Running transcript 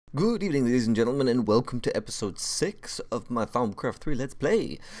Good evening, ladies and gentlemen, and welcome to episode 6 of my Thaumcraft 3 Let's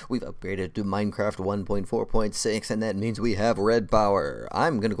Play. We've upgraded to Minecraft 1.4.6, and that means we have RedPower.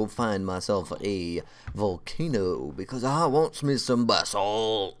 I'm gonna go find myself a volcano, because I want me some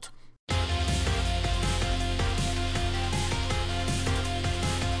basalt.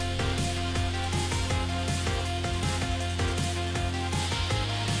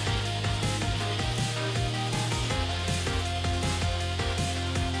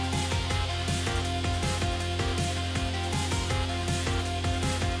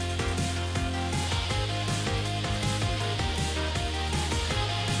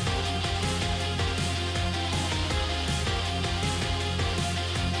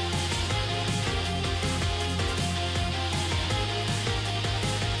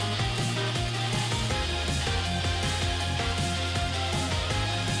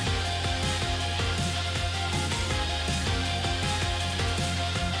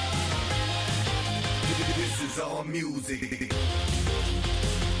 This is all music.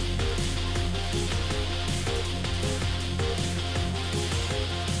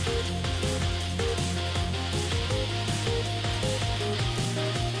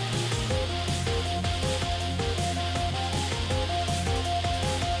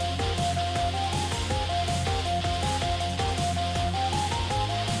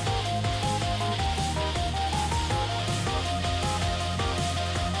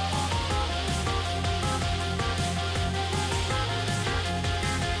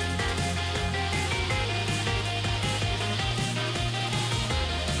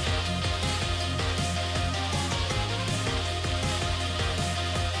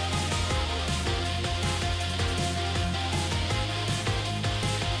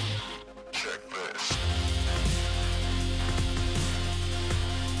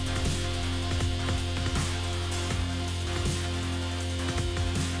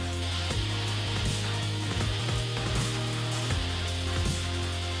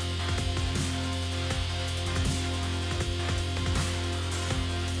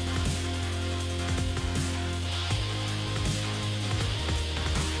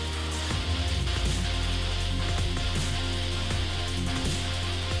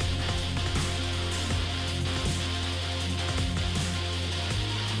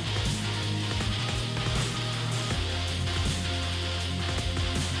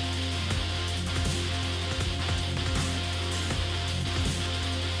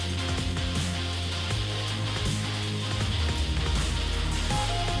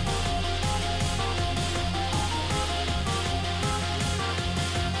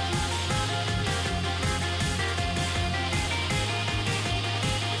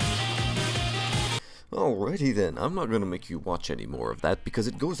 Alrighty then, I'm not going to make you watch any more of that because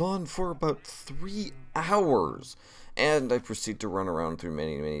it goes on for about 3 hours. And I proceed to run around through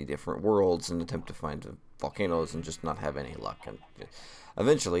many different worlds and attempt to find volcanoes and just not have any luck. And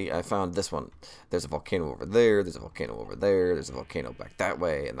eventually I found this one. There's a volcano over there, there's a volcano over there, there's a volcano back that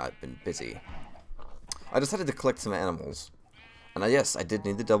way, and I've been busy. I decided to collect some animals. And yes, I did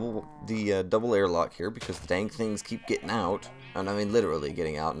need the double airlock here because the dang things keep getting out. And I mean literally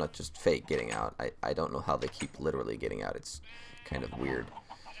getting out, not just fake getting out. I don't know how they keep literally getting out. It's kind of weird.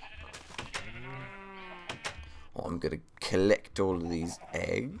 Well, I'm going to collect all of these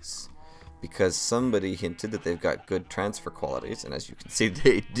eggs because somebody hinted that they've got good transfer qualities. And as you can see,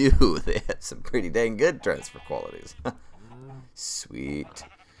 they do. They have some pretty dang good transfer qualities. Sweet.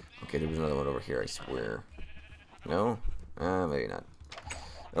 Okay, there was another one over here, I swear. No? Maybe not.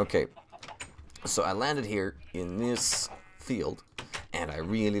 Okay, so I landed here in this field, and I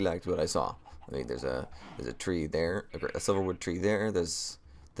really liked what I saw. I mean, there's a tree there, a silverwood tree there. There's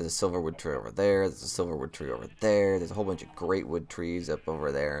a silverwood tree over there. There's a silverwood tree over there. There's a whole bunch of greatwood trees up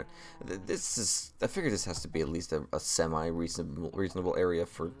over there. I figure this has to be at least a semi-reasonable area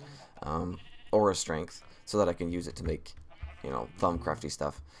for aura strength, so that I can use it to make, Thaumcrafty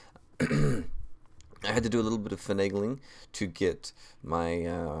stuff. I had to do a little bit of finagling to get my,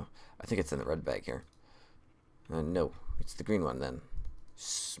 I think it's in the red bag here. No, it's the green one then.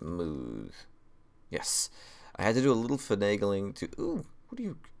 Smooth. Yes. I had to do a little finagling to, ooh, what do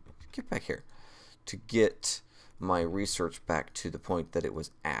you, get back here. To get my research back to the point that it was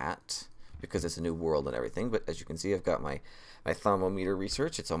at, because it's a new world and everything. But as you can see, I've got my thermometer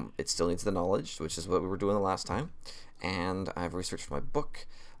research. It still needs the knowledge, which is what we were doing the last time. And I've researched my book,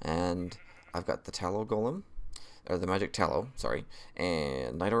 and I've got the tallow golem, or the magic tallow, sorry,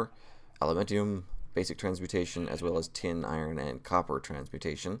 and niter, elementium, basic transmutation, as well as tin, iron, and copper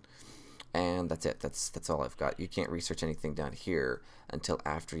transmutation. And that's it. That's all I've got. You can't research anything down here until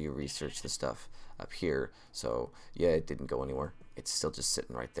after you research the stuff up here. So yeah, it didn't go anywhere. it's still just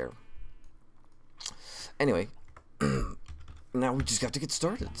sitting right there. Anyway, now we just got to get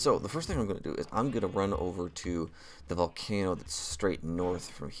started. So the first thing I'm going to do is I'm going to run over to the volcano that's straight north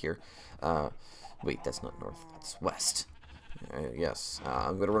from here. Wait, that's not north, that's west. Yes,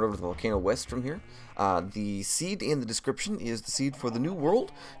 I'm going to run over to the volcano west from here. The seed in the description is the seed for the new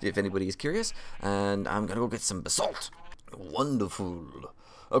world, if anybody is curious. And I'm going to go get some basalt. Wonderful.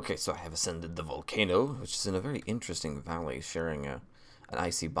 Okay, so I have ascended the volcano, which is in a very interesting valley, sharing an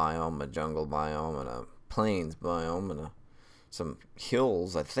icy biome, a jungle biome, and a plains biome, and some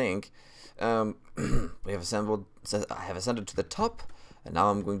hills, I think. I have ascended to the top. And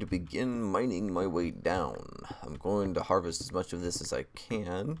now I'm going to begin mining my way down. I'm going to harvest as much of this as I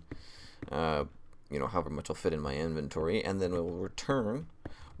can. You know, however much will fit in my inventory. And then we'll return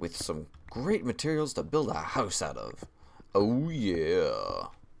with some great materials to build a house out of. Oh yeah.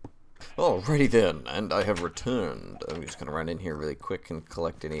 Alrighty then, and I have returned. I'm just going to run in here really quick and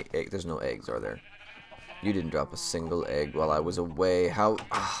collect any eggs. There's no eggs, are there? You didn't drop a single egg while I was away. How...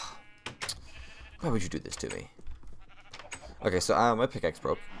 why would you do this to me? Okay, so my pickaxe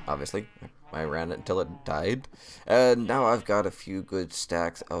broke, obviously. I ran it until it died. And now I've got a few good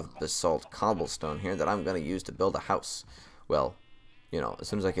stacks of basalt cobblestone here that I'm going to use to build a house. Well, you know, as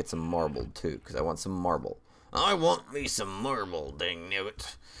soon as I get some marble, too, because I want some marble. I want me some marble, dang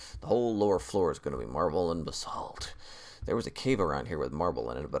nugget. The whole lower floor is going to be marble and basalt. There was a cave around here with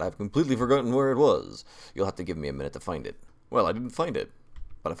marble in it, but I've completely forgotten where it was. You'll have to give me a minute to find it. Well, I didn't find it,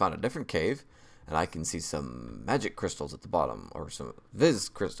 but I found a different cave. And I can see some magic crystals at the bottom, or some Viz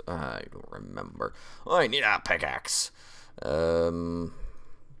crystals. I don't remember. I need a pickaxe. I've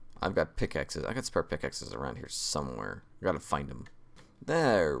got pickaxes. I got spare pickaxes around here somewhere. I gotta find them.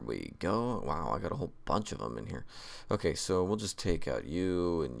 There we go. Wow, I got a whole bunch of them in here. Okay, so we'll just take out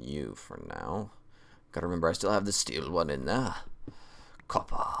you and you for now. Gotta remember, I still have the steel one in there.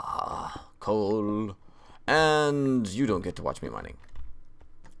 Copper, coal, and you don't get to watch me mining.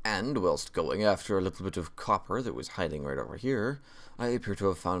 And whilst going after a little bit of copper that was hiding right over here, I appear to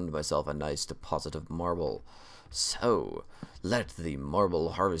have found myself a nice deposit of marble. So, let the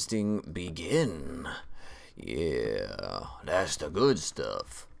marble harvesting begin. Yeah, that's the good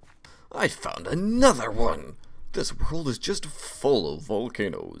stuff. I found another one! This world is just full of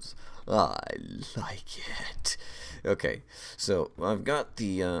volcanoes. I like it. Okay, so I've got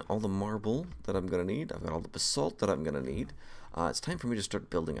the all the marble that I'm gonna need. I've got all the basalt that I'm gonna need. It's time for me to start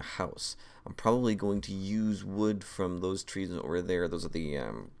building a house. I'm probably going to use wood from those trees over there. Those are the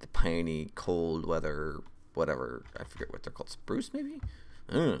piney, cold weather, whatever. I forget what they're called. Spruce, maybe?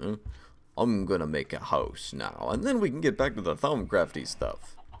 I don't know. I'm gonna make a house now, and then we can get back to the Thaumcrafty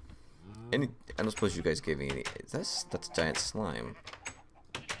stuff. I don't suppose you guys gave me any... That's giant slime.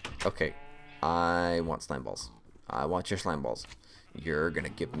 Okay, I want slime balls. I want your slime balls. You're gonna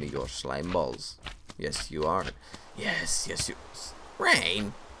give me your slime balls. Yes, you are. Yes, yes, you...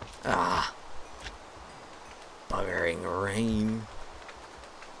 Rain! Ah! Buggering rain.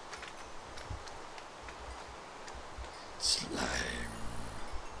 Slime.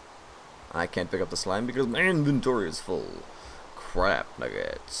 I can't pick up the slime because my inventory is full. Crap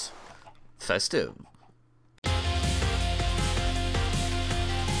nuggets. Festive.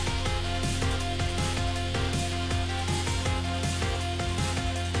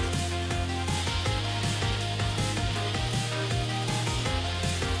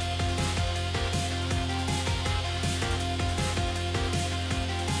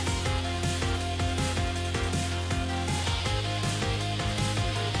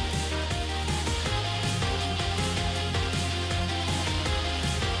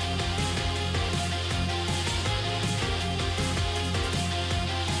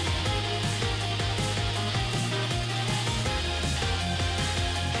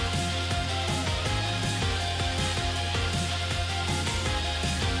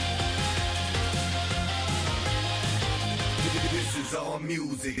 Our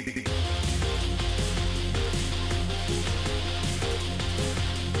music.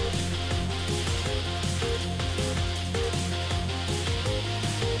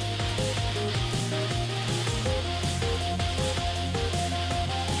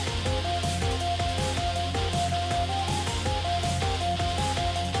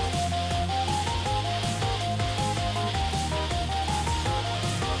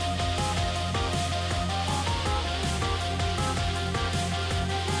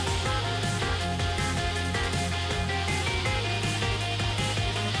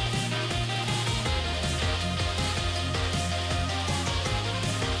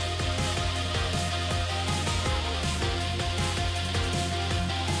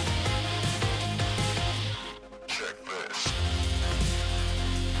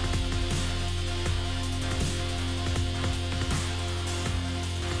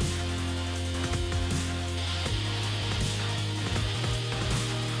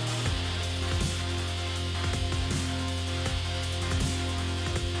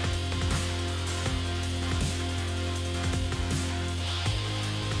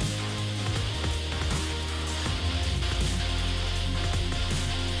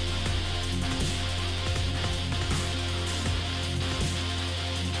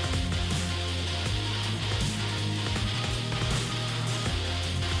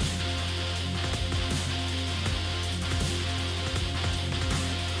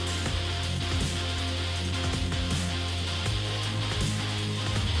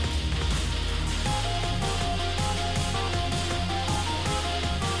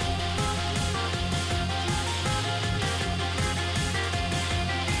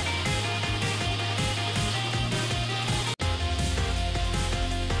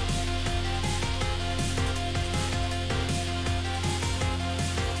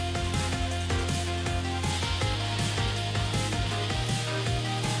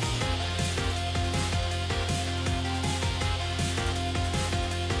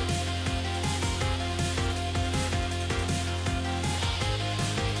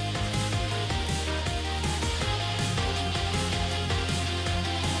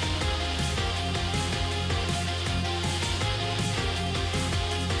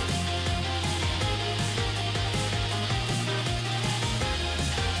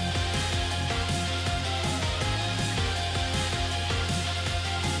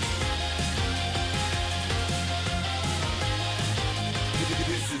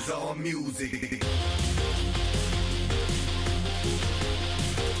 all music.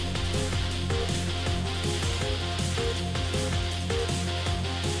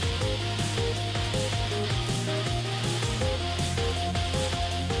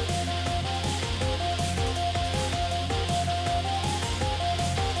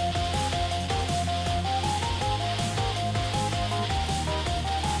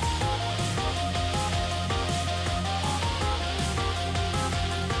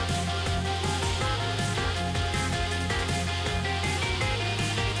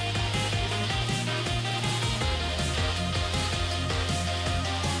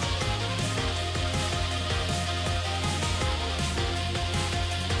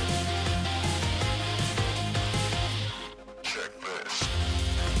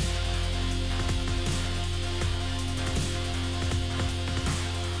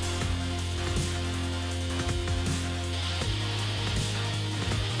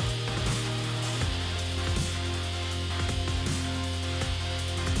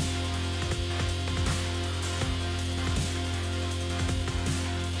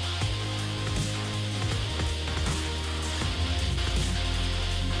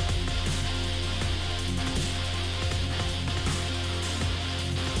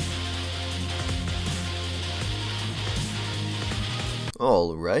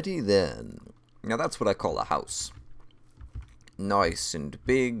 Alrighty then. Now that's what I call a house. Nice and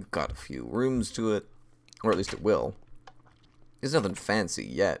big, got a few rooms to it, or at least it will. It's nothing fancy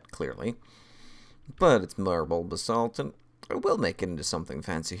yet, clearly, but it's marble, basalt, and I will make it into something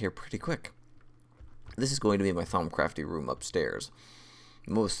fancy here pretty quick. This is going to be my Thaumcrafty room upstairs.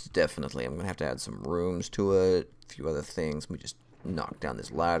 Most definitely, I'm going to add some rooms to it, a few other things. Let me just knock down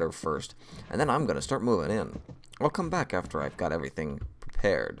this ladder first, and then I'm going to start moving in. I'll come back after I've got everything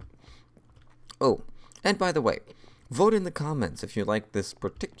prepared. Oh, and by the way, vote in the comments if you like this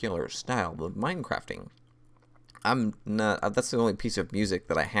particular style of Minecrafting. That's the only piece of music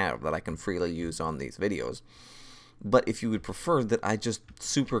that I have that I can freely use on these videos. But if you would prefer that I just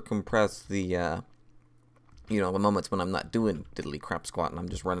super compress the, the moments when I'm not doing diddly crap squat and I'm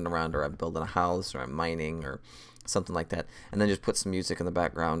just running around, or I'm building a house, or I'm mining, or something like that, and then just put some music in the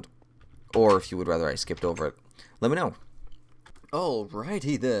background, or if you would rather I skipped over it, let me know.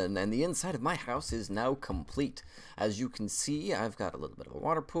 Alrighty then, and the inside of my house is now complete. As you can see, I've got a little bit of a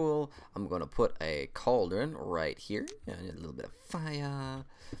water pool. I'm going to put a cauldron right here, and a little bit of fire.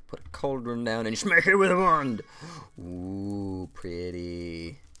 Put a cauldron down and smack it with a wand. Ooh,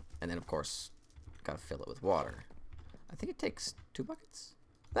 pretty. And then, of course, gotta fill it with water. I think it takes 2 buckets.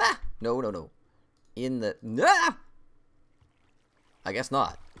 Ah! No. Ah! I guess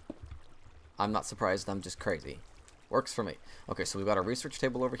not. I'm not surprised, I'm just crazy. Works for me. Okay, so we've got our research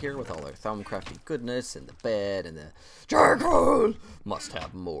table over here with all our Thaumcrafty goodness, and the bed, and the charcoal. Must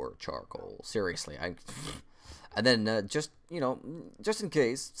have more charcoal. Seriously, and then just in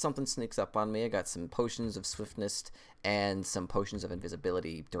case something sneaks up on me, I got some potions of swiftness and some potions of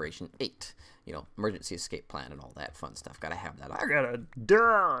invisibility, duration 8. Emergency escape plan and all that fun stuff. Gotta have that. I got a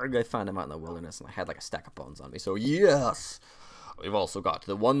dog. I found him out in the wilderness, and I had like a stack of bones on me. So yes. We've also got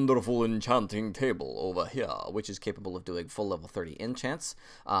the wonderful enchanting table over here, which is capable of doing full level 30 enchants.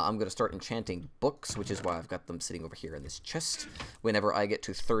 I'm going to start enchanting books, which is why I've got them sitting over here in this chest, whenever I get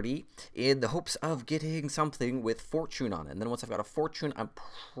to 30, in the hopes of getting something with fortune on it. And then once I've got a fortune, I'm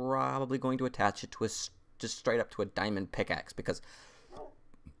probably going to attach it to just straight up to a diamond pickaxe, because,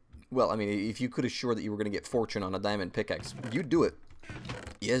 well, I mean, if you could assure that you were going to get fortune on a diamond pickaxe, you'd do it.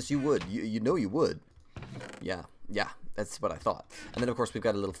 Yes, you would. You know you would. Yeah. That's what I thought. And then, of course, we've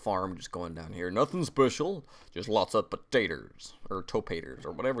got a little farm just going down here. Nothing special, just lots of potatoes, or topators,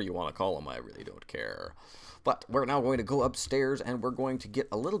 or whatever you want to call them. I really don't care. But we're now going to go upstairs, and we're going to get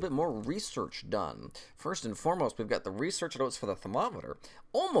a little bit more research done. First and foremost, we've got the research notes for the thermometer.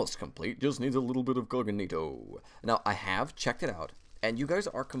 Almost complete, just needs a little bit of cognito. Now, I have checked it out, and you guys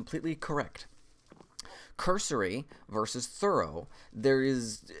are completely correct. Cursory versus thorough,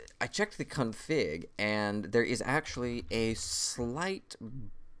 I checked the config, and there is actually a slight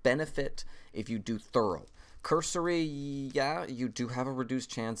benefit if you do thorough. Cursory, yeah, you do have a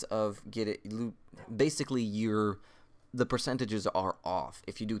reduced chance of basically the percentages are off.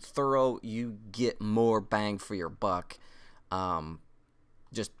 If you do thorough, you get more bang for your buck,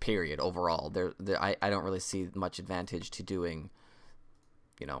 just period, overall. I don't really see much advantage to doing,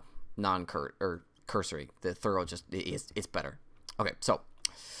 cursory. The thorough it's better. Okay, so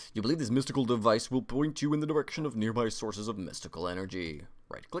you believe this mystical device will point you in the direction of nearby sources of mystical energy.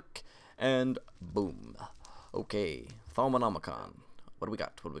 Right click and boom. Okay, Thaumonomicon. What do we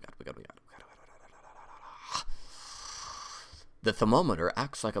got? The thermometer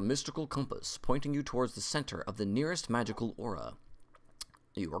acts like a mystical compass, pointing you towards the center of the nearest magical aura.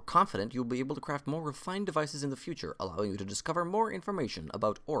 You are confident you'll be able to craft more refined devices in the future, allowing you to discover more information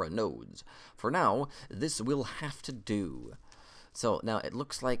about aura nodes. For now, this will have to do. So now it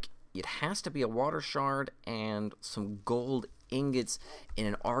looks like it has to be a water shard and some gold ingots in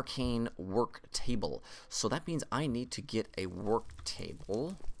an arcane work table. So that means I need to get a work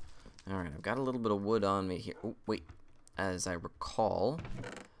table. Alright, I've got a little bit of wood on me here. Oh, wait. As I recall,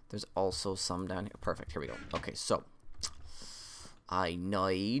 there's also some down here. Perfect, here we go. Okay, so I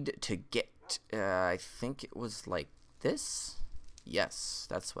need to get, I think it was like this? Yes,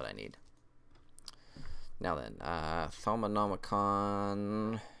 that's what I need. Now then,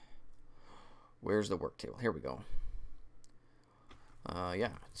 Thaumanomicon. Where's the work table? Here we go.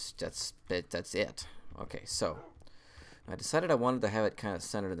 Yeah, that's it. Okay, so I decided I wanted to have it kind of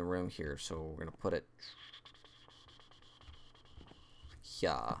centered in the room here, so we're gonna put it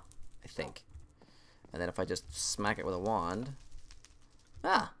here, I think. And then if I just smack it with a wand,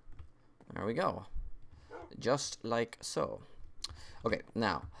 ah, there we go. Just like so. Okay,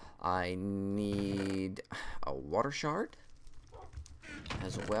 now I need a water shard,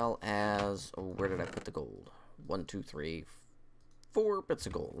 as well as, oh, where did I put the gold? 1, 2, 3, 4 bits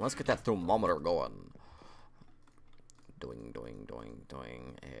of gold. Let's get that thermometer going. Doing,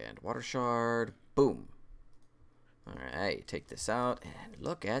 and water shard, boom. Alright, take this out, and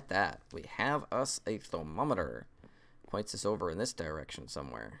look at that. We have us a thermometer. Points us over in this direction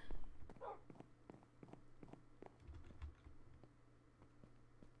somewhere.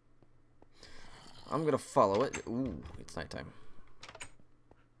 I'm gonna follow it. Ooh, it's nighttime.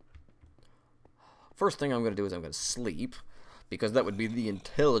 First thing I'm gonna do is I'm gonna sleep, because that would be the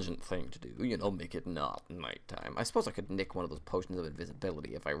intelligent thing to do. You know, make it not nighttime. I suppose I could nick one of those potions of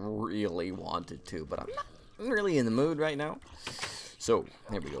invisibility if I really wanted to, but I'm not really in the mood right now. So,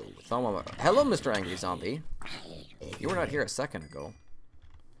 here we go. Hello, Mr. Angry Zombie. You were not here a second ago.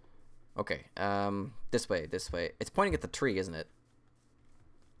 Okay, this way, this way. It's pointing at the tree, isn't it?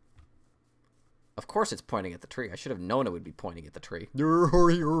 Of course it's pointing at the tree. I should have known it would be pointing at the tree.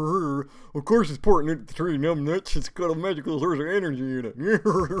 Of course it's pointing at the tree, numbnuts. It's got a magical source of energy in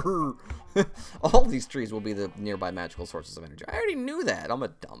it. All these trees will be the nearby magical sources of energy. I already knew that. I'm a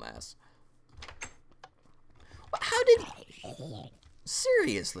dumbass. How did...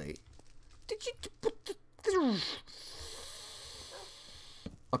 Seriously? Did you...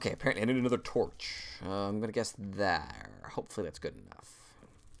 Okay, apparently I need another torch. I'm gonna guess there. Hopefully that's good enough.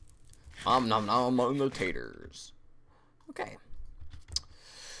 Nom nom on the taters. Okay.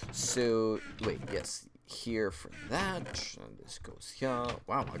 So, wait, yes. Here for that. And this goes here.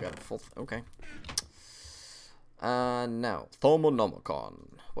 Wow, I got a full... Okay. Now.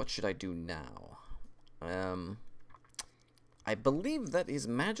 Thaumanomicon. What should I do now? I believe that is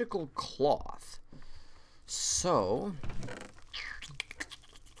magical cloth. So,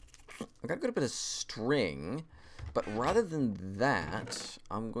 I got a good bit of string, but rather than that,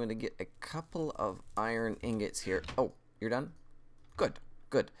 I'm going to get a couple of iron ingots here. Oh, you're done? Good,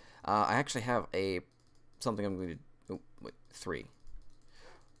 good. I actually have something I'm going to, oh, wait, 3.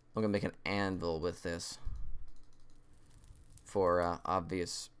 I'm going to make an anvil with this for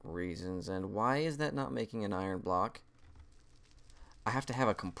obvious reasons. And why is that not making an iron block? I have to have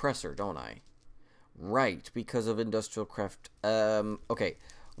a compressor, don't I? Right, because of IndustrialCraft. Okay,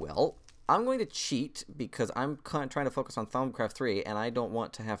 well, I'm going to cheat because I'm trying to focus on Thaumcraft 3, and I don't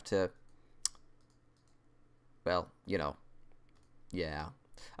want to have to... Well, you know. Yeah.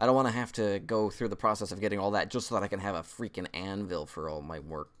 I don't want to have to go through the process of getting all that just so that I can have a freaking anvil for all my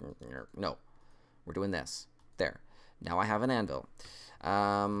work. No. We're doing this. There. Now I have an anvil.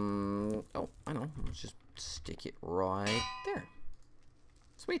 Oh, I know. Let's just stick it right there.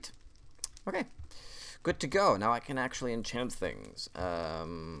 Sweet. Okay. Good to go. Now I can actually enchant things.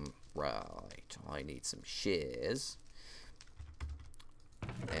 Right. I need some shears.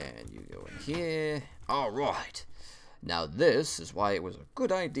 And you go in here. Alright. Now this is why it was a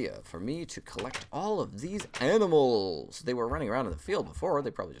good idea for me to collect all of these animals. They were running around in the field before.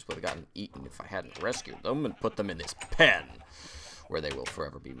 They probably just would have gotten eaten if I hadn't rescued them and put them in this pen, where they will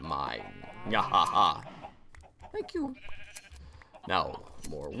forever be mine. Yahaha. Thank you. Now,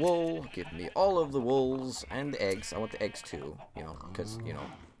 more wool. Give me all of the wools and the eggs. I want the eggs too, you know, because, you know,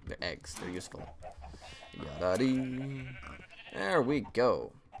 they're eggs. They're useful. Yada-dee. There we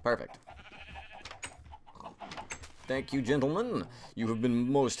go. Perfect. Thank you, gentlemen. You have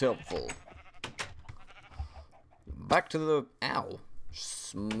been most helpful. Back to the... Ow.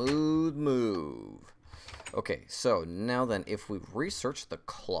 Smooth move. Okay, so now then, if we've researched the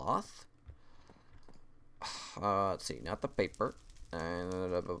cloth... let's see, not the paper.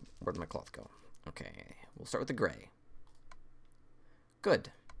 Where'd my cloth go? Okay, we'll start with the gray.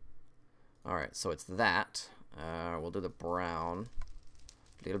 Good. Alright, so it's that. We'll do the brown.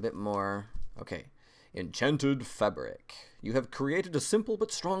 A little bit more. Okay. Enchanted fabric. You have created a simple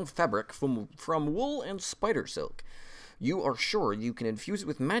but strong fabric from wool and spider silk. You are sure you can infuse it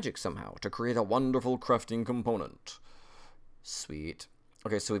with magic somehow to create a wonderful crafting component. Sweet.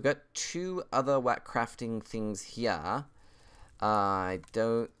 Okay, so we've got 2 other whack crafting things here. I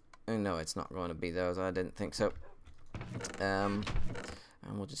don't... No, it's not going to be those. I didn't think so. And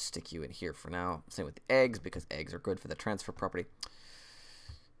we'll just stick you in here for now. Same with the eggs, because eggs are good for the transfer property.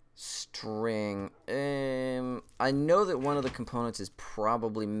 String. I know that one of the components is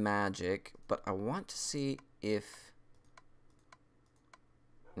probably magic, but I want to see if...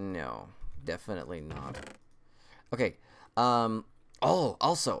 No, definitely not. Okay. Oh,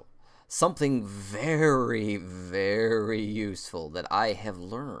 also, something very, very useful that I have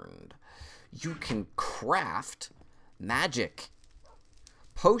learned. You can craft magic.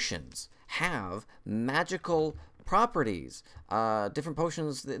 Potions have magical properties. Different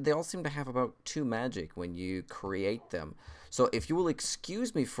potions, they all seem to have about 2 magic when you create them. So if you will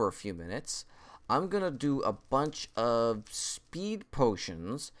excuse me for a few minutes, I'm going to do a bunch of speed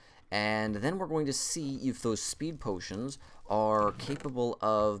potions, and then we're going to see if those speed potions are capable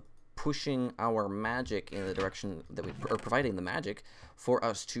of pushing our magic in the direction that we are providing the magic for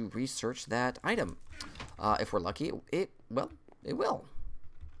us to research that item. If we're lucky, it will.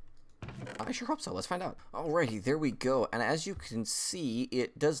 I sure hope so. Let's find out. Alrighty, there we go. And as you can see,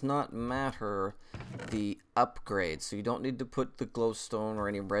 it does not matter the upgrade. So you don't need to put the glowstone or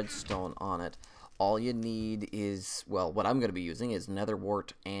any redstone on it. All you need is, well, what I'm going to be using is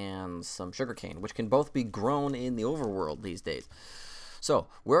netherwort and some sugarcane, which can both be grown in the overworld these days. So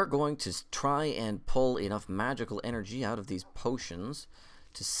we're going to try and pull enough magical energy out of these potions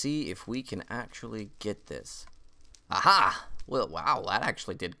to see if we can actually get this. Aha! Well, wow, that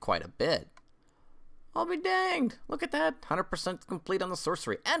actually did quite a bit. I'll be danged. Look at that. 100% complete on the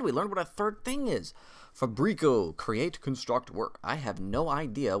sorcery. And we learned what a third thing is. Fabrico. Create, construct, work. I have no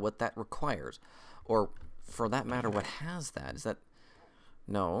idea what that requires. Or, for that matter, what has that? Is that...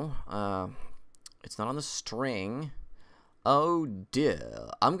 No. It's not on the string. Oh, dear.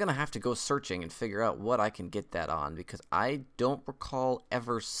 I'm going to have to go searching and figure out what I can get that on. Because I don't recall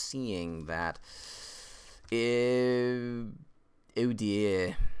ever seeing that. Oh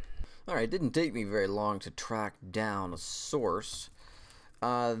dear. Alright, it didn't take me very long to track down a source.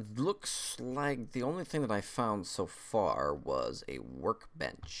 Looks like the only thing that I found so far was a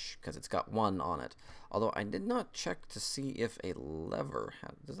workbench, because it's got 1 on it. Although I did not check to see if a lever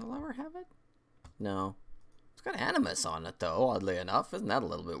does a lever have it? No. It's got animus on it though, oddly enough. Isn't that a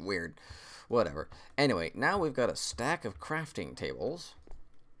little bit weird? Whatever. Anyway, now we've got a stack of crafting tables.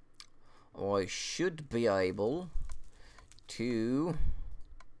 I should be able to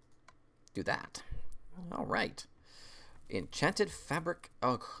do that. Alright. Enchanted fabric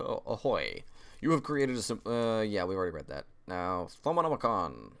ahoy. You have created a yeah, we've already read that. Now,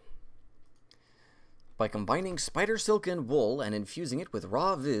 Flamytygwa. By combining spider silk and wool and infusing it with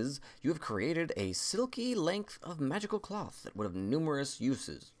raw viz, you have created a silky length of magical cloth that would have numerous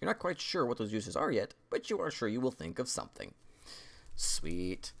uses. You're not quite sure what those uses are yet, but you are sure you will think of something.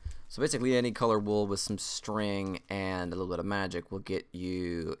 Sweet. So basically any color wool with some string and a little bit of magic will get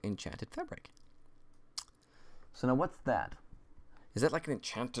you enchanted fabric. So now what's that? Is that like an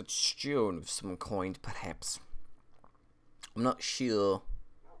enchanted stone of some kind, perhaps? I'm not sure.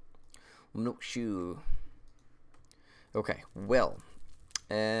 I'm not sure. Okay, well.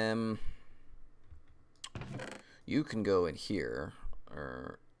 You can go in here.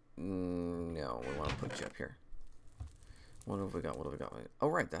 Or, no, we want to put you up here. What have we got? What have we got? Oh,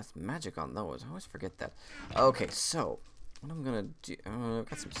 right, that's magic on those. I always forget that. Okay, so what I'm gonna do? I've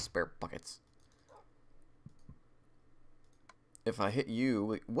got some spare buckets. If I hit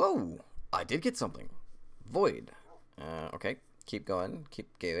you, whoa! I did get something. Void. Okay, keep going,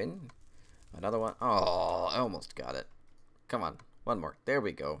 keep going. Another one. Oh, I almost got it. Come on, one more. There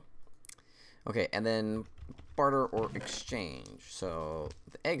we go. Okay, and then barter or exchange. So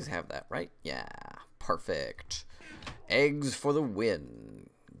the eggs have that, right? Yeah, perfect. Eggs for the win.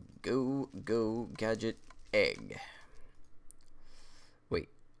 Go, go, gadget, egg. Wait.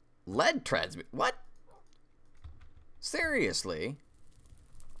 Lead transmit. What? Seriously?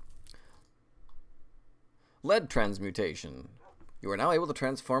 Lead transmutation. You are now able to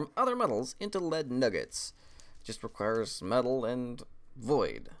transform other metals into lead nuggets. Just requires metal and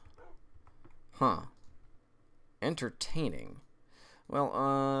void. Huh. Entertaining. Well,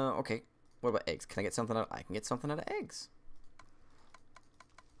 okay. What about eggs? Can I get something out? I can get something out of eggs.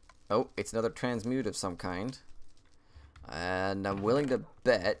 Oh, it's another transmute of some kind. And I'm willing to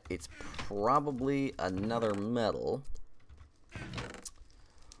bet it's probably another metal.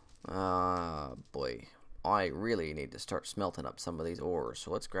 Boy. I really need to start smelting up some of these ores.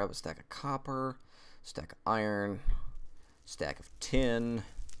 So let's grab a stack of copper, stack of iron, stack of tin,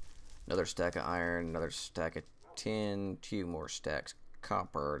 another stack of iron, another stack of tin, 2 more stacks of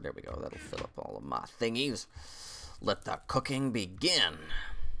copper. There we go. That'll fill up all of my thingies. Let the cooking begin.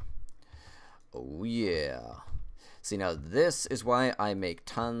 Oh yeah. See, now this is why I make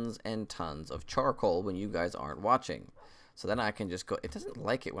tons and tons of charcoal when you guys aren't watching. So then I can just go. It doesn't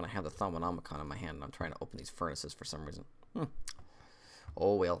like it when I have the Thaumcraft in my hand and I'm trying to open these furnaces for some reason.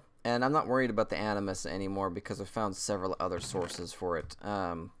 Oh well. And I'm not worried about the Animus anymore because I found several other sources for it.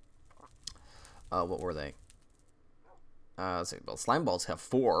 What were they? Let's see. Well, slime balls have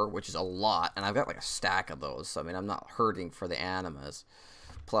 4, which is a lot, and I've got like a stack of those. So I mean, I'm not hurting for the Animus.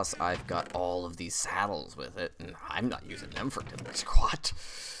 Plus, I've got all of these saddles with it, and I'm not using them for diddly squat.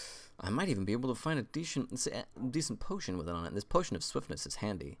 I might even be able to find a decent potion with it on it. And this potion of swiftness is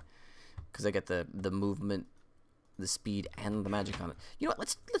handy because I get the movement, the speed, and the magic on it. You know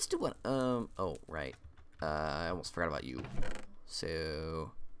what? Let's do one. Oh right. I almost forgot about you.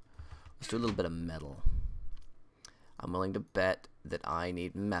 So let's do a little bit of metal. I'm willing to bet that I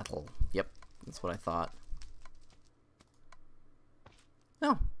need metal. Yep, that's what I thought.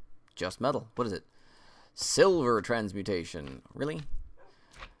 No, just metal. What is it? Silver transmutation. Really?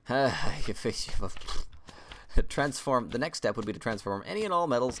 Transform. The next step would be to transform any and all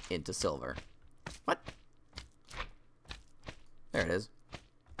metals into silver. What? There it is.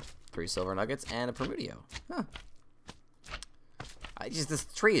 3 silver nuggets and a Permudio. Huh. This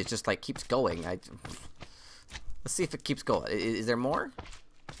tree is just like keeps going. Let's see if it keeps going. Is there more?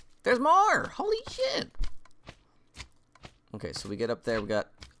 There's more! Holy shit! Okay, so we get up there. We got.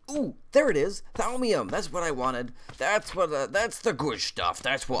 Ooh, there it is. Thaumium. That's what I wanted. That's the good stuff.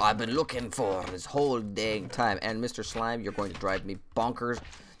 That's what I've been looking for this whole dang time. And Mr. Slime, you're going to drive me bonkers.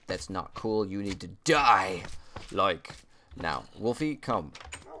 That's not cool. You need to die. Like, now, Wolfie, come.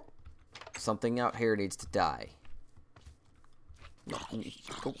 Something out here needs to die. No,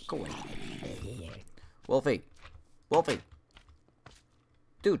 go away. Wolfie. Wolfie.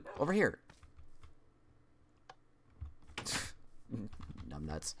 Dude, over here.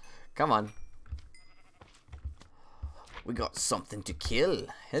 Nuts. Come on. We got something to kill.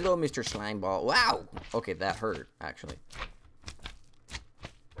 Hello, Mr. Slimeball. Wow. Okay, that hurt, actually.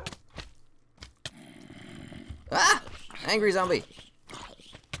 Ah! Angry zombie.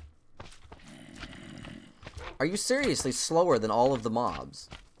 Are you seriously slower than all of the mobs?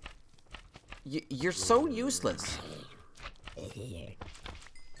 You're so useless.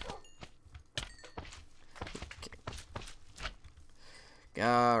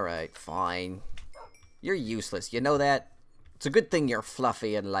 Alright, fine. You're useless, you know that? It's a good thing you're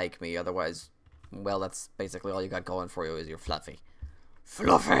fluffy and like me, otherwise, well, that's basically all you got going for you is you're fluffy.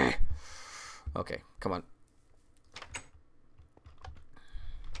 Fluffy! Okay, come on.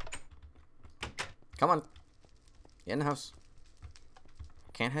 Come on. Get in the house.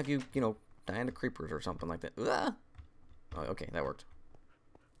 Can't have you, you know, die into creepers or something like that. Ah! Oh, okay, that worked.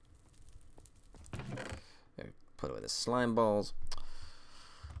 Put away the slime balls.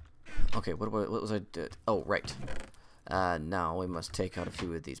 Okay, what was I did? Oh, right. Now we must take out a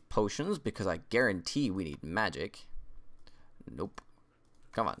few of these potions because I guarantee we need magic. Nope.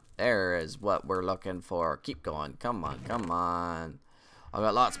 Come on. There is what we're looking for. Keep going. Come on. Come on. I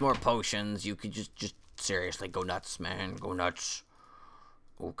got lots more potions. You could just seriously go nuts, man. Go nuts.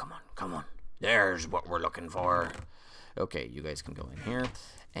 Oh, come on. Come on. There's what we're looking for. Okay, you guys can go in here.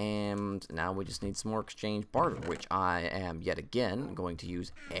 And now we just need some more exchange barter, which I am yet again going to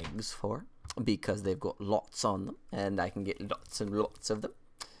use eggs for because they've got lots on them and I can get lots and lots of them.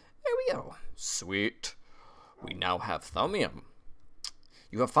 There we go. Sweet. We now have Thaumium.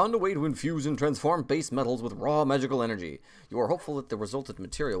 You have found a way to infuse and transform base metals with raw magical energy. You are hopeful that the resultant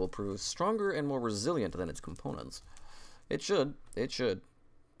material will prove stronger and more resilient than its components. It should. It should.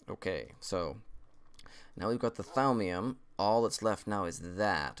 Okay, so now we've got the Thaumium. All that's left now is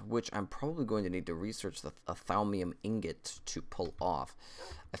that, which I'm probably going to need to research a Thaumium ingot to pull off.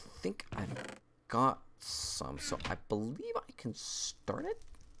 I think I've got some, so I believe I can start it?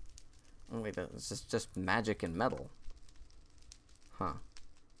 Oh, wait, it's just magic and metal. Huh.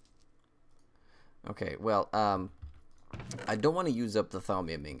 Okay, well, I don't want to use up the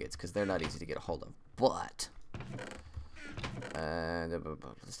Thaumium ingots because they're not easy to get a hold of, but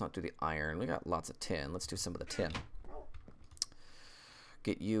let's not do the iron. We got lots of tin. Let's do some of the tin.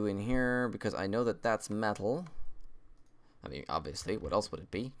 Get you in here because I know that that's metal. I mean, obviously, what else would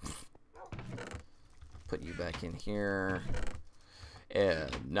it be? Put you back in here.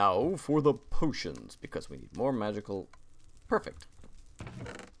 And now for the potions, because we need more magical. Perfect.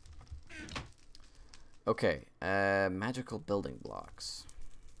 Okay, magical building blocks.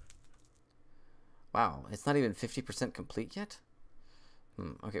 Wow, it's not even 50% complete yet?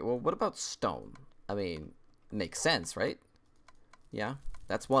 Okay, well, what about stone? I mean, makes sense, right? Yeah,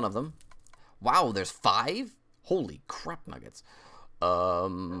 that's one of them. Wow, there's 5? Holy crap nuggets. How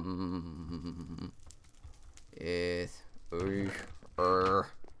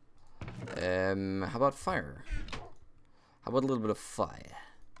about fire? How about a little bit of fire?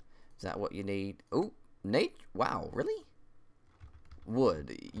 Is that what you need? Oh, Nate? Wow, really?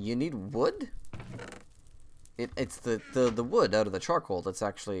 Wood. You need wood? It's the wood out of the charcoal that's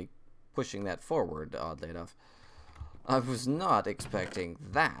actually pushing that forward, oddly enough. I was not expecting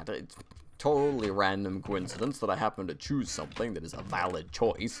that. It's totally random coincidence that I happen to choose something that is a valid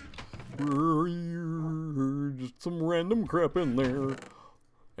choice. Just some random crap in there.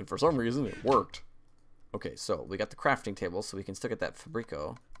 And for some reason, it worked. Okay, so we got the crafting table, so we can still get that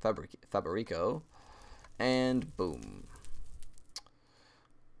Fabrico. And boom.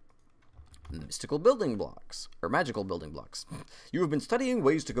 Mystical building blocks, or magical building blocks. You have been studying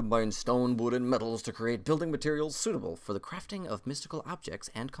ways to combine stone, wood, and metals to create building materials suitable for the crafting of mystical objects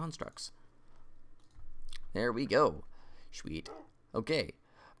and constructs. There we go. Sweet. Okay.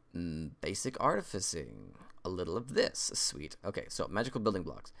 Basic artificing. A little of this. Sweet. Okay, so magical building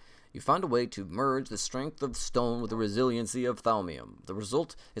blocks. You found a way to merge the strength of stone with the resiliency of thaumium. The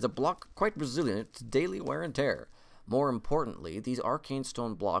result is a block quite resilient to daily wear and tear. More importantly, these arcane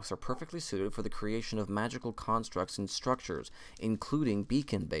stone blocks are perfectly suited for the creation of magical constructs and structures, including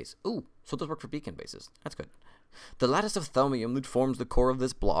beacon base. Ooh, so those work for beacon bases. That's good. The lattice of thaumium that forms the core of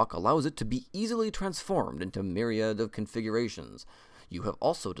this block allows it to be easily transformed into a myriad of configurations. You have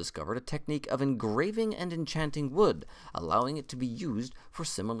also discovered a technique of engraving and enchanting wood, allowing it to be used for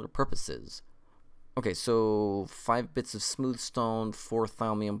similar purposes. Okay, so 5 bits of smooth stone, 4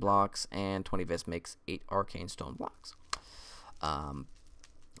 thaumium blocks, and 20 vis makes 8 arcane stone blocks.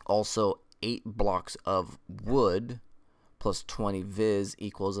 Also, 8 blocks of wood plus 20 vis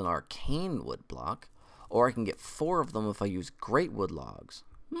equals an arcane wood block, or I can get 4 of them if I use great wood logs.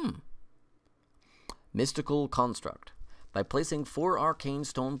 Mystical construct. By placing 4 arcane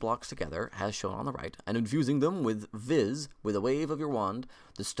stone blocks together, as shown on the right, and infusing them with Viz with a wave of your wand,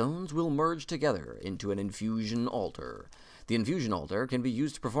 the stones will merge together into an infusion altar. The infusion altar can be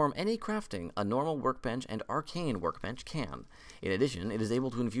used to perform any crafting a normal workbench and arcane workbench can. In addition, it is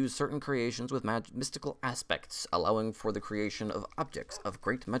able to infuse certain creations with mystical aspects, allowing for the creation of objects of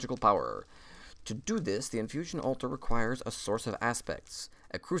great magical power. To do this, the infusion altar requires a source of aspects.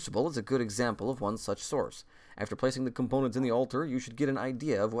 A crucible is a good example of one such source. After placing the components in the altar, you should get an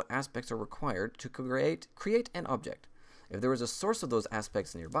idea of what aspects are required to create an object. If there is a source of those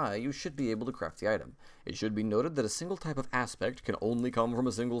aspects nearby, you should be able to craft the item. It should be noted that a single type of aspect can only come from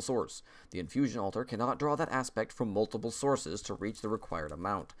a single source. The infusion altar cannot draw that aspect from multiple sources to reach the required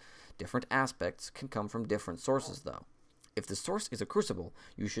amount. Different aspects can come from different sources, though. If the source is a crucible,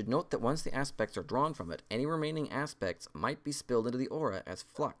 you should note that once the aspects are drawn from it, any remaining aspects might be spilled into the aura as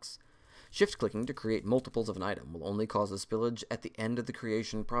flux. Shift-clicking to create multiples of an item will only cause a spillage at the end of the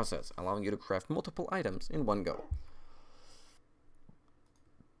creation process, allowing you to craft multiple items in one go.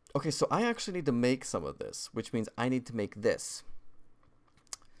 Okay, so I actually need to make some of this, which means I need to make this.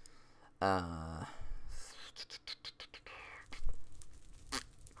 5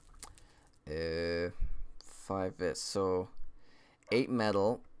 this, so 8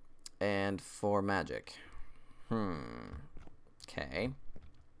 metal and 4 magic. Okay.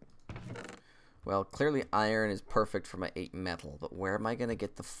 Well, clearly iron is perfect for my 8 metal, but where am I gonna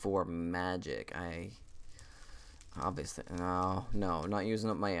get the 4 magic? Obviously, no, not using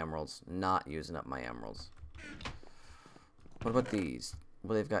up my emeralds. Not using up my emeralds. What about these?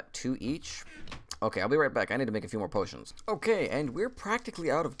 Well, they've got 2 each. Okay, I'll be right back. I need to make a few more potions. Okay, and we're practically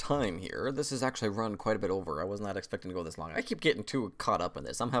out of time here. This has actually run quite a bit over. I was not expecting to go this long. I keep getting too caught up in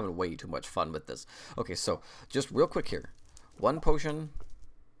this. I'm having way too much fun with this. Okay, so just real quick here. 1 potion,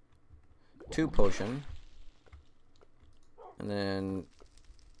 2 potion, and then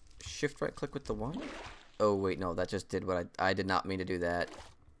shift right click with the 1. Oh wait, no, that just did what I did not mean to do that.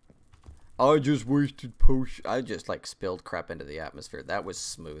 I just wasted potion. I just like spilled crap into the atmosphere. That was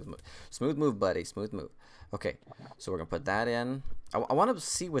smooth move. Smooth move, buddy. Smooth move. Okay, so we're gonna put that in. I want to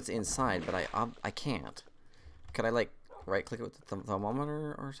see what's inside, but I can't. Could I like right click it with the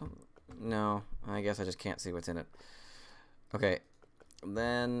thermometer or something? No, I guess I just can't see what's in it. Okay,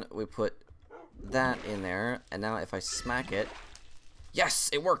 Then we put that in there, and now if I smack it, yes,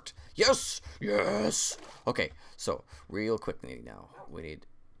 it worked. Yes, yes. Okay, so real quickly now, we need.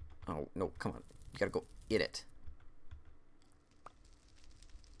 Oh no, come on, you gotta go in it.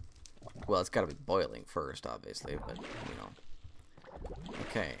 Well, it's gotta be boiling first, obviously, but you know.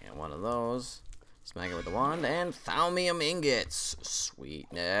 Okay, and one of those. Smack it with the wand, and Thaumium ingots.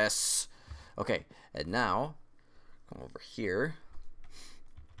 Sweetness. Okay, and now come over here.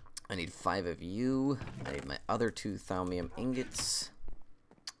 I need 5 of you. I need my other 2 Thaumium ingots.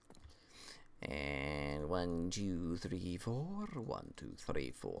 And 1, 2, 3, 4. 1, 2,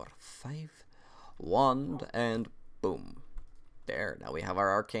 3, 4, 5. Wand, and boom. There, now we have our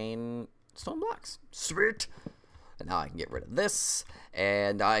arcane stone blocks. Sweet! And now I can get rid of this,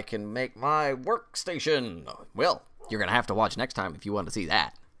 and I can make my workstation. Well, you're going to have to watch next time if you want to see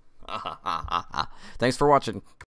that. Thanks for watching.